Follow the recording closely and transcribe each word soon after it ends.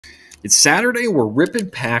It's Saturday. We're ripping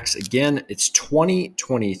packs again. It's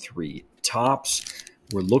 2023 Topps.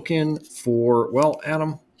 We're looking for, well,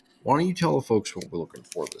 Adam, why don't you tell the folks what we're looking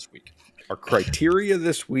for this week? Our criteria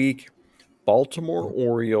this week, Baltimore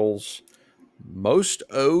Orioles, most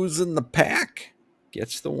O's in the pack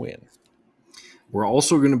gets the win. We're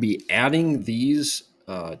also going to be adding these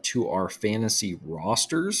to our fantasy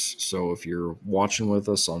rosters. So if you're watching with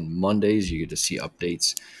us on Mondays, you get to see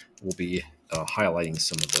updates. We'll be highlighting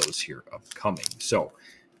some of those here upcoming. So,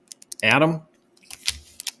 Adam,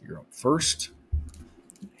 you're up first.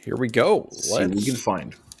 Here we go. See what we can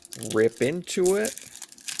find. Rip into it.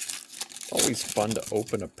 It's always fun to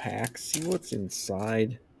open a pack, see what's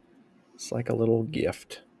inside. It's like a little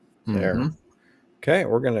gift there. Mm-hmm. Okay,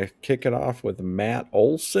 we're going to kick it off with Matt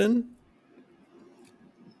Olson.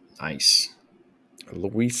 Nice.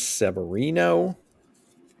 Luis Severino.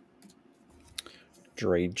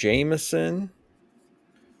 Dre Jameson.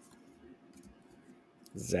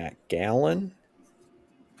 Zach Gallen.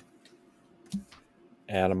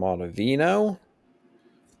 Adam Ottavino.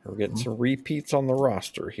 We're getting some repeats on the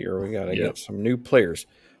roster here. We got to get some new players.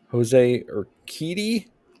 Jose Urquidy.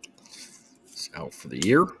 It's out for the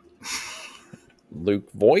year.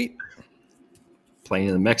 Luke Voigt. Playing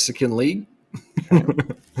in the Mexican League.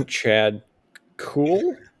 Chad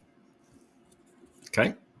Kuhl.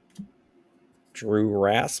 Okay. Drew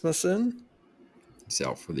Rasmussen. He's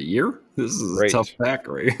out for the year. This is a tough pack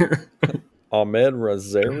right here. Ahmed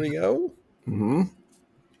Rosario. Mm-hmm.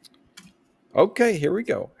 Okay, here we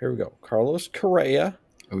go. Carlos Correa.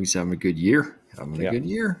 Oh, he's having a good year. Good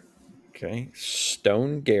year. Okay.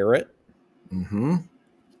 Stone Garrett. Mm-hmm.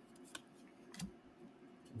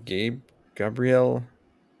 Gabriel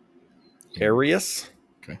Arias.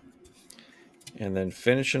 Okay. And then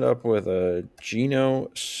finishing up with a Gino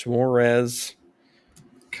Suarez.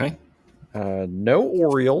 Okay. No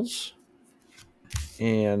Orioles.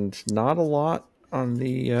 And not a lot on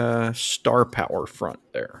the star power front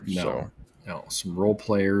there. No, some role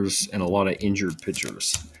players and a lot of injured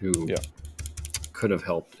pitchers who could have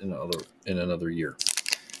helped in another year.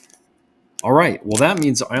 All right. Well, that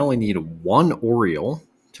means I only need one Oriole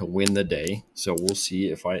to win the day. So we'll see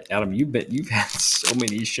if Adam, you bet you've had so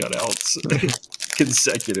many shutouts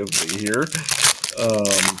consecutively here.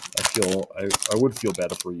 I would feel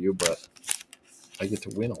better for you, but I get to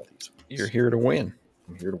win all these weeks. You're here to win.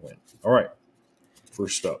 I'm here to win. All right.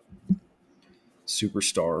 First up,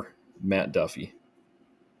 superstar Matt Duffy.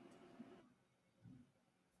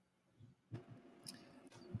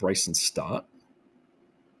 Bryson Stott.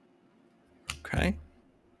 Okay.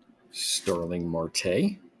 Starling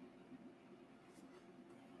Marte.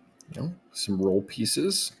 Some role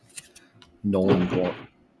pieces. Nolan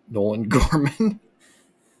Gorman.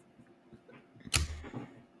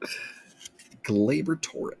 Gleyber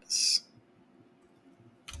Torres.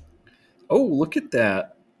 Oh, look at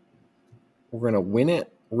that. We're going to win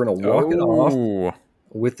it. We're going to walk it off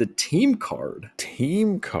with the team card.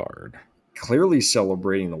 Team card. Clearly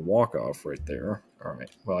celebrating the walk-off right there. All right.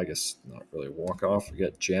 Well, I guess not really a walk-off. We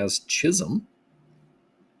got Jazz Chisholm.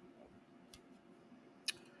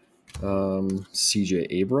 CJ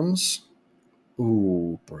Abrams.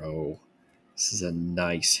 Ooh, bro. This is a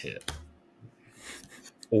nice hit.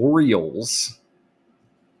 Orioles.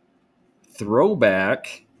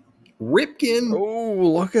 Throwback. Ripken. Oh,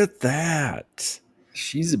 look at that.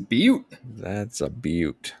 She's a beaut. That's a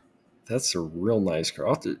beaut. That's a real nice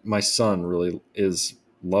card. My son really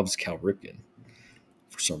loves Cal Ripken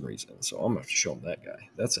for some reason. So I'm going to have to show him that guy.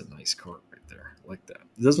 That's a nice card right there. I like that.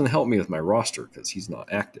 It doesn't help me with my roster because he's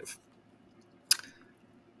not active.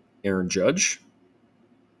 Aaron Judge.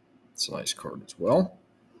 It's a nice card as well.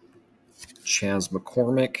 Chaz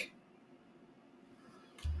McCormick.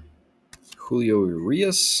 Julio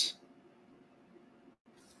Urias.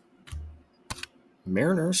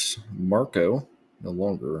 Mariners. Marco, no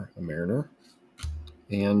longer a Mariner.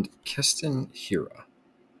 And Keston Hira.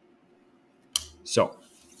 So,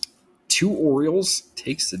 2 Orioles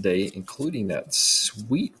takes the day, including that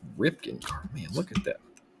sweet Ripken card. Man, look at that.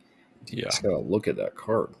 Yeah. Just gotta look at that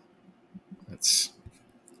card.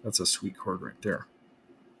 That's a sweet card right there.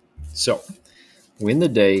 So, win the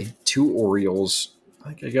day, 2 Orioles.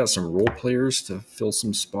 I think I got some role players to fill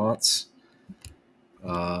some spots.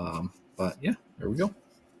 But yeah, there we go.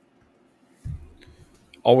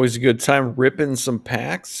 Always a good time ripping some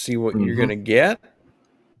packs, see what you're going to get.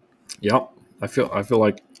 Yep. I feel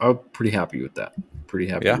like I'm pretty happy with that. Pretty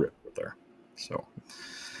happy rip with there. So,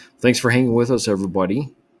 thanks for hanging with us,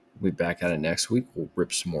 everybody. We'll be back at it next week. We'll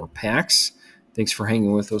rip some more packs. Thanks for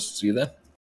hanging with us. See you then.